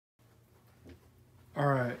All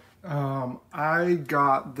right. I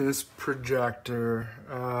got this projector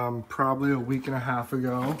probably a week and a half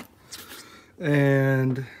ago,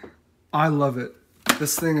 and I love it.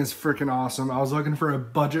 This thing is freaking awesome. I was looking for a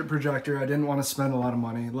budget projector. I didn't want to spend a lot of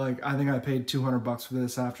money. Like, I think I paid 200 bucks for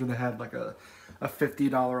this after they had like a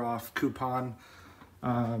 $50 off coupon.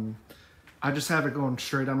 I just have it going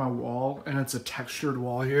straight on my wall, and it's a textured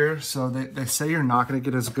wall here. So they say you're not going to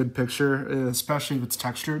get as good picture, especially if it's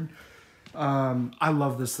textured. I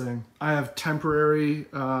love this thing. I have temporary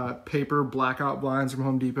paper blackout blinds from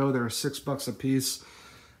Home Depot. They're $6 a piece.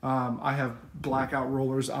 I have blackout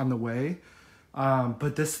rollers on the way.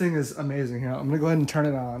 But this thing is amazing. Here, I'm gonna go ahead and turn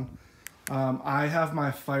it on. I have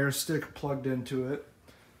my Fire Stick plugged into it.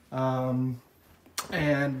 And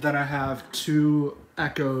then I have two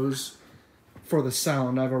echoes for the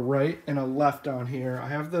sound. I have a right and a left down here. I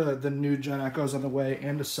have the new gen echoes on the way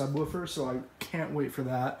and a subwoofer, so I can't wait for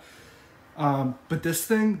that. But this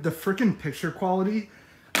thing, the freaking picture quality,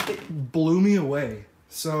 it blew me away.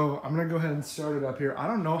 So I'm gonna go ahead and start it up here. I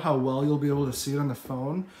don't know how well you'll be able to see it on the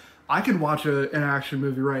phone. I could watch an action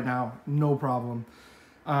movie right now, no problem.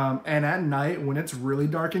 And at night, when it's really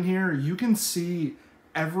dark in here, you can see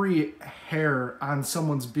every hair on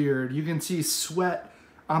someone's beard. You can see sweat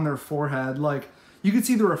on their forehead. Like, you can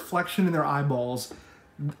see the reflection in their eyeballs.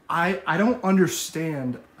 I don't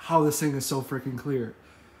understand how this thing is so freaking clear.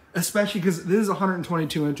 Especially because this is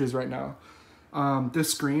 122 inches right now,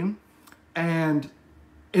 this screen, and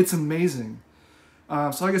it's amazing.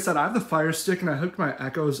 So like I said, I have the Fire Stick and I hooked my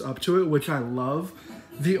echoes up to it, which I love.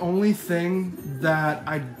 The only thing that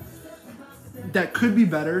could be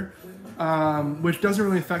better, which doesn't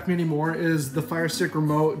really affect me anymore, is the Fire Stick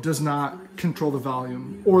remote does not control the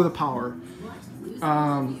volume or the power.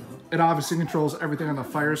 It obviously controls everything on the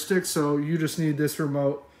Fire Stick, so you just need this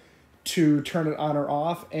remote to turn it on or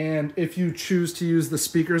off. And if you choose to use the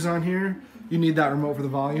speakers on here, you need that remote for the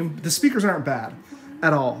volume. The speakers aren't bad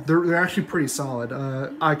at all. They're actually pretty solid.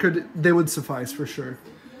 They would suffice for sure.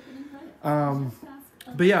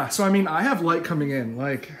 But yeah, so I mean, I have light coming in.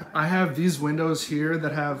 Like, I have these windows here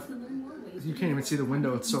that have, you can't even see the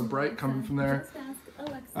window, it's so bright coming from there.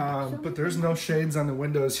 But there's no shades on the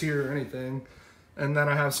windows here or anything. And then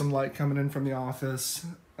I have some light coming in from the office.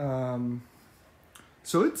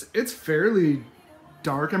 So it's fairly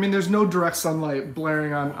dark. I mean, there's no direct sunlight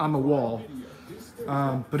blaring on the wall.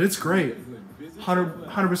 But it's great.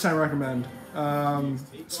 100% recommend.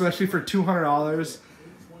 Especially for $200.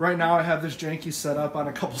 Right now I have this janky setup on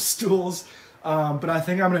a couple stools. But I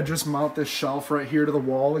think I'm going to just mount this shelf right here to the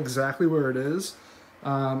wall exactly where it is.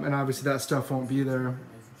 And obviously that stuff won't be there.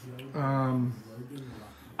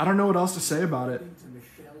 I don't know what else to say about it.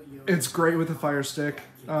 It's great with the Fire Stick.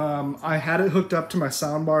 I had it hooked up to my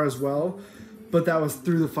soundbar as well, but that was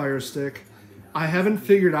through the Fire Stick. I haven't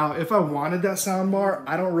figured out if I wanted that soundbar.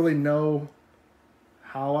 I don't really know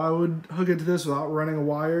how I would hook it to this without running a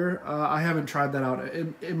wire. I haven't tried that out.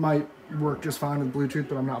 It might work just fine with Bluetooth,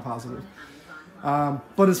 but I'm not positive.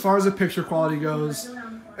 But as far as the picture quality goes,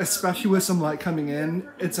 especially with some light coming in,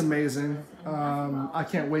 it's amazing. I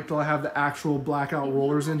can't wait till I have the actual blackout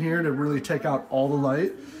rollers in here to really take out all the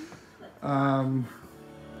light.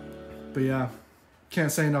 But yeah,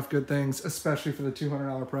 can't say enough good things, especially for the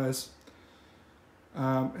 $200 price.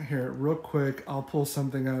 Here, real quick, I'll pull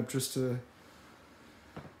something up just to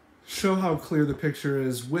show how clear the picture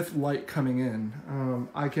is with light coming in.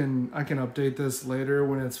 I can update this later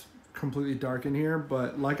when it's completely dark in here,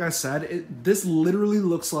 but like I said, this literally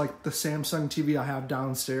looks like the Samsung TV I have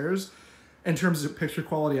downstairs in terms of picture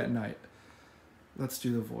quality at night. Let's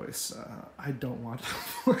do the voice. I don't want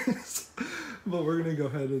the voice, but we're gonna go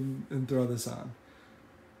ahead and throw this on.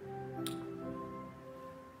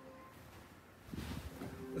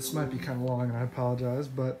 This might be kind of long and I apologize,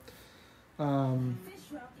 but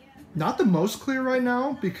not the most clear right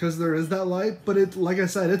now because there is that light, but it, like I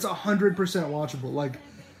said, it's 100% watchable. Like,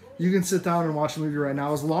 you can sit down and watch a movie right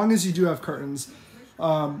now as long as you do have curtains.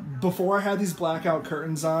 Before I had these blackout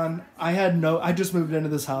curtains on, I just moved into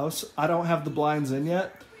this house. I don't have the blinds in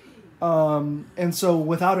yet. And so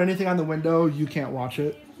without anything on the window, you can't watch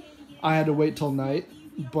it. I had to wait till night.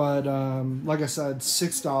 But like I said,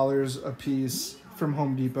 $6 a piece from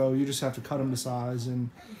Home Depot. You just have to cut them to size,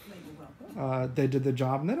 and they did the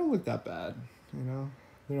job, and they don't look that bad. You know,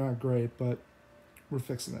 they're not great, but we're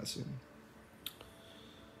fixing that soon.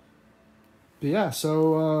 But yeah,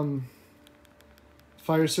 so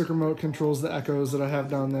Fire Stick remote controls the echoes that I have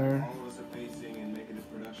down there. All of us are facing and making this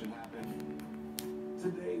production happen.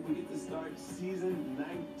 Today we get to start season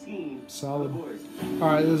 19. Solid. All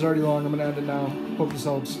right, this is already long. I'm gonna end it now. Hope this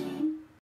helps.